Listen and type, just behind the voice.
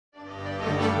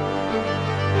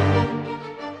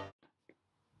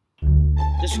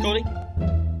this recording?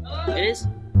 It is?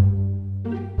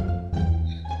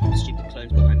 Stupid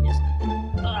clones behind me, isn't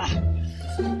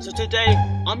it? So today,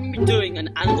 I'm going to be doing an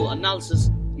animal analysis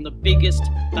on the biggest,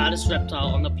 baddest reptile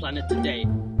on the planet today,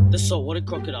 the saltwater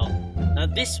crocodile. Now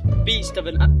this beast of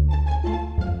an...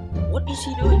 What is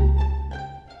he doing?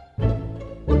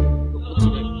 What's he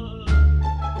doing?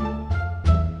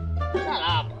 Shut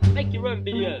up! Make your own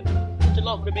video. What you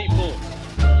laughing at me for?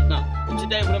 Now,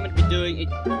 today what I'm going to be doing is...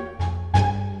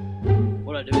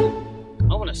 What do I do?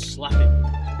 I want to slap him.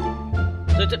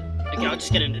 Okay, I'll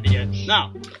just get into the video.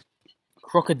 Now,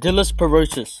 Crocodilus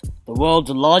porosus, the world's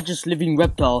largest living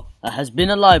reptile that has been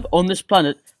alive on this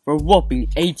planet for a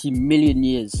whopping 80 million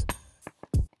years.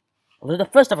 Although the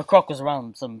first ever croc was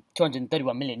around some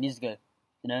 231 million years ago,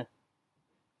 you know.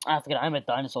 I forget, I'm a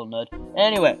dinosaur nerd.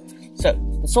 Anyway, so,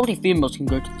 the salty females can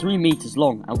grow to 3 meters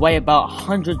long and weigh about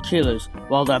 100 kilos,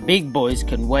 while the big boys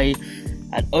can weigh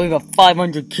at over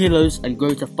 500 kilos and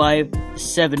grow to 5 to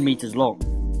 7 meters long.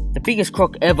 The biggest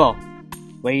croc ever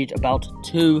weighed about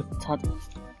 2 tons.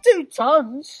 2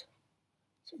 tons?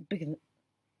 That's bigger than...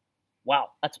 Wow,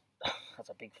 that's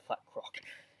a big fat croc.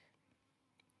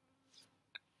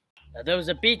 Now, there was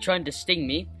a bee trying to sting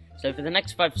me, so for the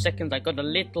next 5 seconds I got a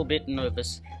little bit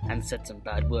nervous and said some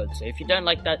bad words. So if you don't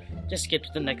like that, just skip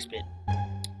to the next bit.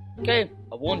 Okay,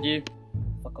 I warned you.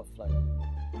 Fuck off, fly.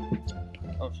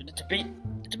 Oh shit, it's a bee!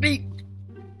 It's a bee!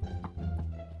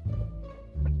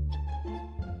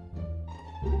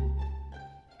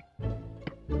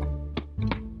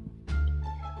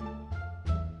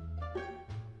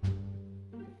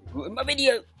 Ruined my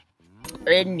video!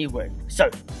 Anyway, so,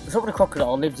 the saltwater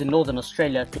crocodile lives in northern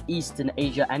Australia to eastern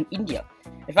Asia and India.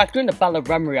 In fact, during the Battle of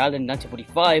Ramari Island in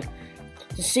 1945,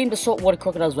 it seemed the saltwater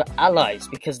crocodiles were allies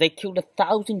because they killed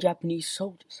 1,000 Japanese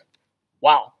soldiers.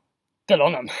 Wow, good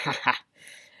on them!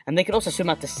 And they could also swim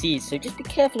out to sea, so just be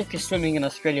careful if you're swimming in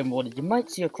Australian waters, you might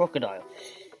see a crocodile.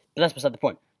 But that's beside the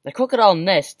point. The crocodile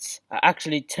nests are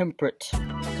actually temperate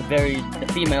to vary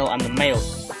the female and the male.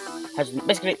 Has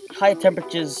basically higher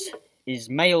temperatures is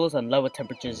males and lower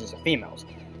temperatures is females.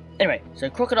 Anyway, so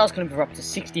crocodiles can live for up to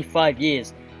 65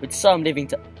 years, with some living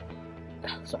to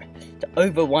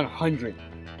over 100.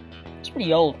 It's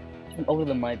pretty old. It's even older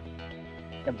than my...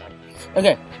 Never mind.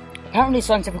 Okay, apparently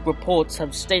scientific reports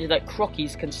have stated that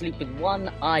crockies can sleep with one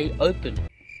eye open.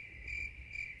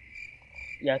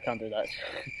 Yeah, I can't do that.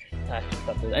 I actually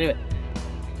can't do that. Anyway,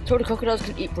 saltwater crocodiles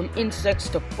can eat from insects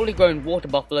to fully grown water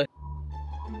buffalo.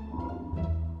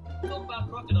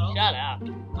 Crocodiles. Shut up.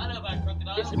 I know about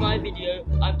crocodiles. This is my video.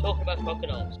 I'm talking about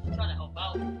crocodiles. I'm trying to help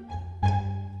out.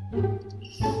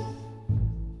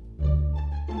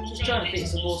 Just trying to think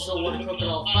some more saltwater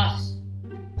crocodile facts.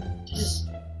 Just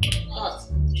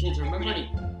need to remember any.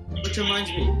 Which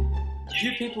reminds me,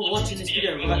 you people watching this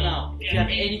video right now, if you have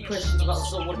any questions about the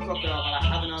saltwater crocodile that I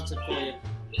haven't answered for you,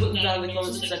 put them down in the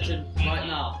comments section right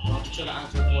now. I'll try to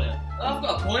answer it for you. I've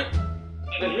got a point.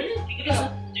 Wait, really?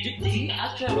 Do you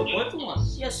actually have a point for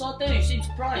once? Yes, I do. You seem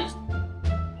surprised.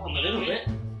 Oh, I'm a little bit.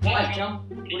 Alright, chum.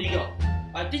 What do you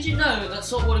got? Did you know that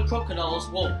saltwater crocodiles,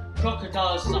 well,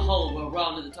 crocodiles as a whole, were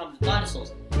around at the time of the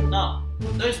dinosaurs? Now,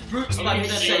 those brutes back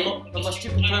then say, but my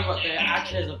stupid tone right there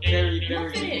actually has a very,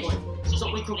 very good point.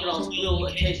 Saltwater crocodiles will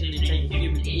occasionally take a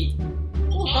human to eat.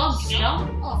 Well done,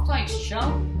 chum. Oh, thanks,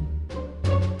 chum.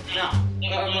 Now,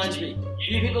 that reminds me,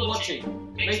 you people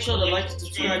watching, make sure to like and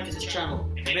subscribe to this channel.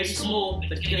 It may be small,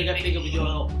 but it's gonna get bigger with your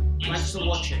help. Thanks for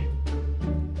watching.